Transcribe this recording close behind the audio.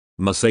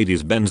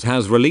Mercedes-Benz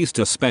has released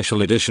a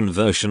special edition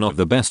version of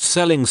the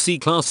best-selling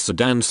C-Class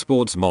sedan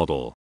sports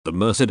model, the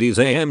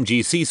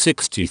Mercedes-AMG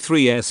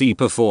C63 SE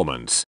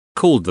Performance,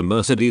 called the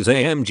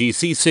Mercedes-AMG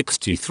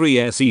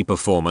C63 SE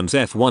Performance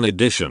F1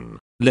 Edition,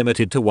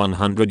 limited to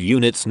 100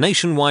 units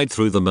nationwide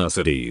through the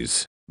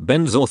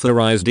Mercedes-Benz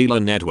authorized dealer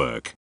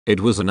network. It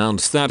was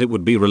announced that it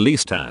would be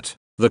released at.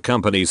 The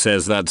company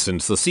says that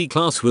since the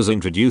C-Class was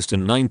introduced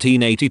in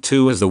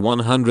 1982 as the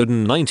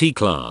 190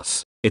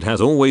 class, it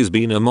has always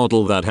been a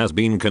model that has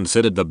been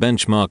considered the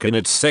benchmark in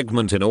its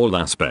segment in all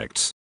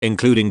aspects,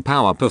 including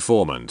power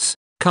performance,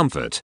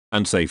 comfort,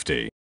 and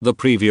safety. The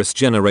previous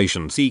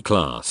generation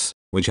C-Class,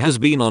 which has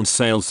been on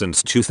sale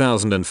since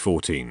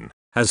 2014,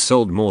 has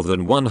sold more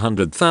than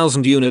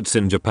 100,000 units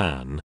in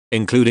Japan,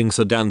 including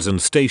sedans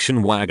and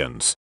station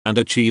wagons, and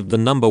achieved the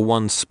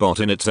 #1 spot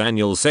in its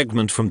annual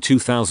segment from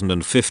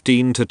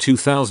 2015 to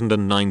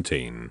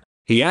 2019.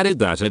 He added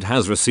that it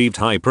has received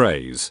high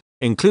praise,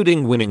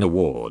 including winning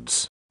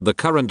awards. The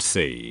current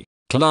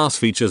C-Class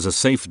features a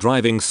safe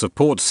driving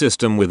support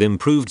system with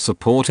improved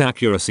support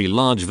accuracy,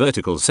 large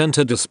vertical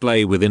center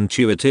display with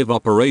intuitive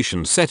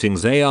operation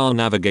settings, AR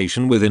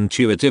navigation with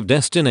intuitive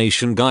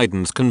destination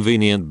guidance,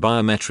 convenient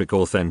biometric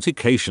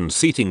authentication,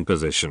 seating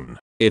position.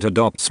 It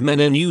adopts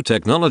many new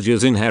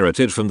technologies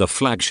inherited from the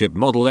flagship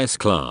Model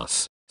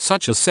S-Class,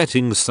 such as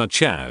settings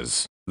such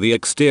as the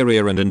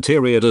exterior and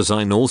interior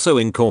design also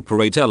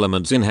incorporate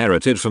elements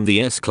inherited from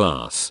the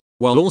S-Class,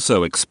 while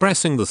also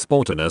expressing the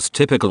sportiness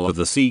typical of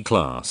the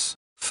C-Class.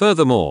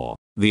 Furthermore,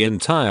 the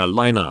entire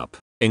lineup,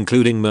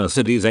 including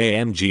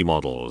Mercedes-AMG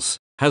models,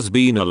 has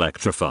been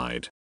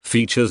electrified.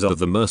 Features of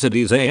the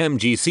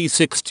Mercedes-AMG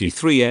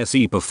C63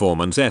 SE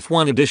Performance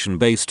F1 Edition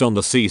based on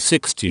the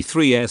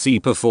C63 SE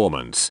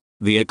Performance.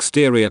 The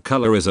exterior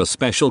color is a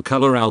special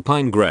color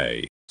alpine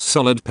gray,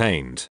 solid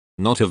paint,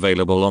 not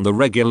available on the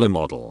regular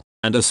model,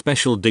 and a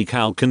special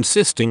decal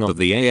consisting of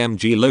the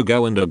AMG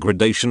logo and a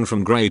gradation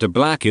from gray to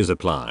black is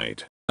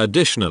applied.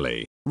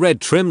 Additionally,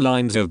 red trim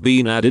lines have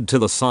been added to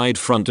the side,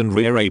 front and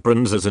rear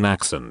aprons as an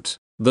accent.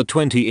 The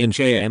 20-inch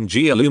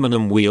AMG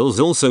aluminum wheels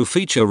also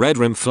feature red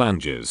rim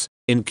flanges,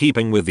 in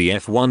keeping with the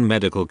F1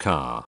 medical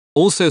car.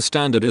 Also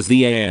standard is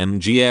the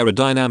AMG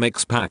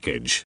Aerodynamics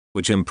package,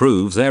 which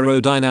improves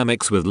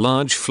aerodynamics with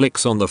large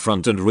flicks on the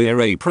front and rear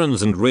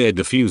aprons and rear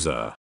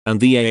diffuser, and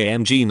the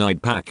AMG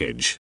Night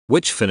package,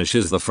 which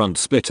finishes the front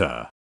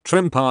splitter.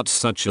 Trim parts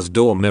such as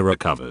door mirror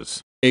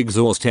covers,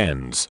 exhaust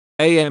ends,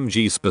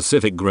 AMG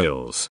specific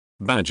grills,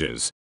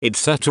 badges,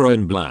 etc.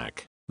 in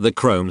black. The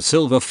chrome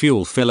silver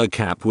fuel filler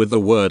cap with the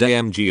word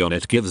AMG on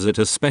it gives it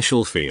a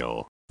special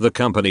feel. The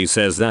company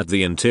says that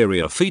the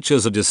interior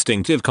features a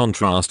distinctive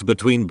contrast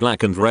between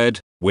black and red,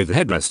 with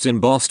headrests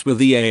embossed with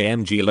the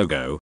AMG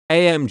logo,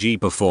 AMG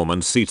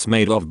Performance seats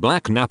made of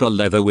black Napa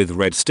leather with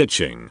red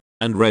stitching,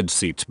 and red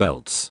seat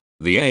belts.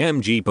 The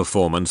AMG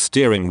Performance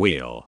steering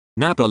wheel,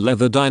 Napa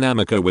leather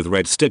Dynamica with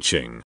red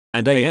stitching,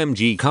 and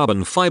AMG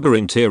carbon fiber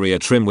interior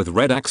trim with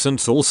red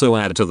accents also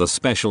add to the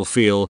special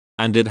feel,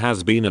 and it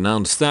has been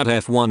announced that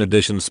F1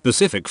 Edition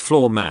specific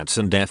floor mats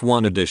and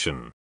F1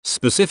 Edition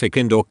specific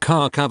indoor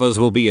car covers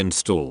will be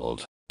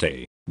installed.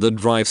 The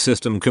drive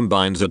system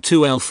combines a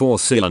 2L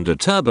 4-cylinder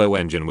turbo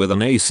engine with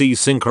an AC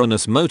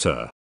synchronous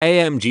motor,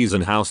 AMG's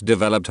in-house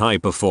developed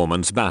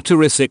high-performance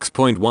battery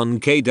 6.1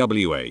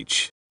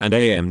 kWh, and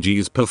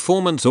AMG's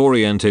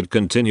performance-oriented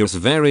continuous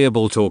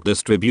variable torque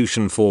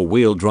distribution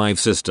 4-wheel drive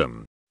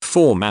system.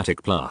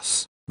 4MATIC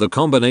Plus. The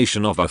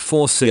combination of a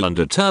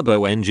 4-cylinder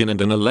turbo engine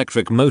and an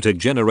electric motor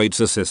generates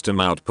a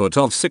system output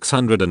of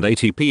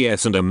 680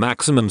 PS and a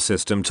maximum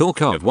system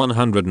torque of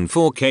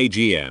 104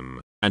 kgm,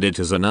 and it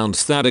is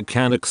announced that it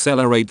can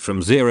accelerate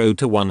from 0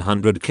 to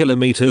 100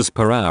 km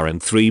per hour in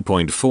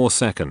 3.4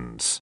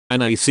 seconds.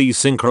 An AC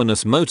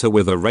synchronous motor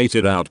with a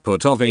rated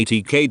output of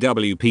 80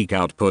 kW, peak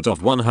output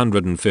of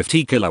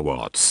 150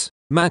 kilowatts,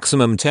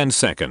 maximum 10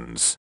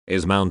 seconds,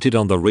 is mounted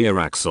on the rear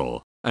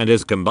axle, and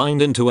is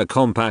combined into a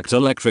compact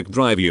electric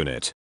drive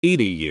unit,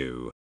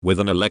 EDU,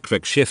 with an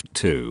electric shift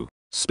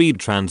 2-speed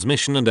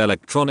transmission and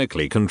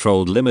electronically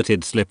controlled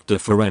limited slip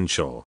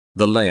differential.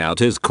 The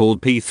layout is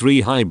called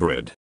P3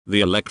 Hybrid.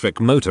 The electric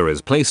motor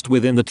is placed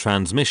within the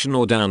transmission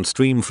or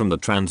downstream from the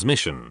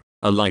transmission.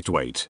 A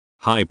lightweight,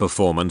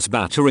 high-performance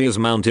battery is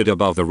mounted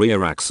above the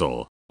rear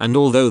axle, and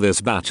although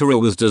this battery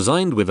was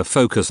designed with a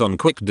focus on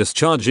quick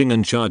discharging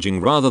and charging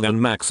rather than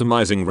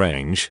maximizing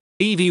range,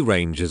 EV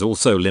range is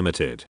also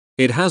limited.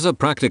 It has a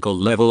practical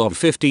level of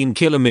 15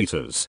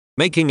 kilometers,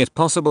 making it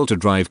possible to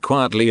drive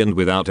quietly and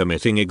without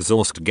emitting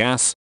exhaust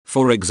gas,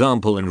 for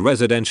example in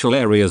residential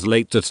areas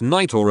late at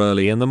night or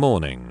early in the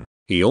morning.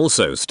 He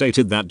also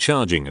stated that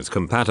charging is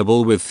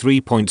compatible with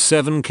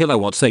 3.7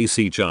 kilowatts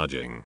AC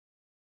charging.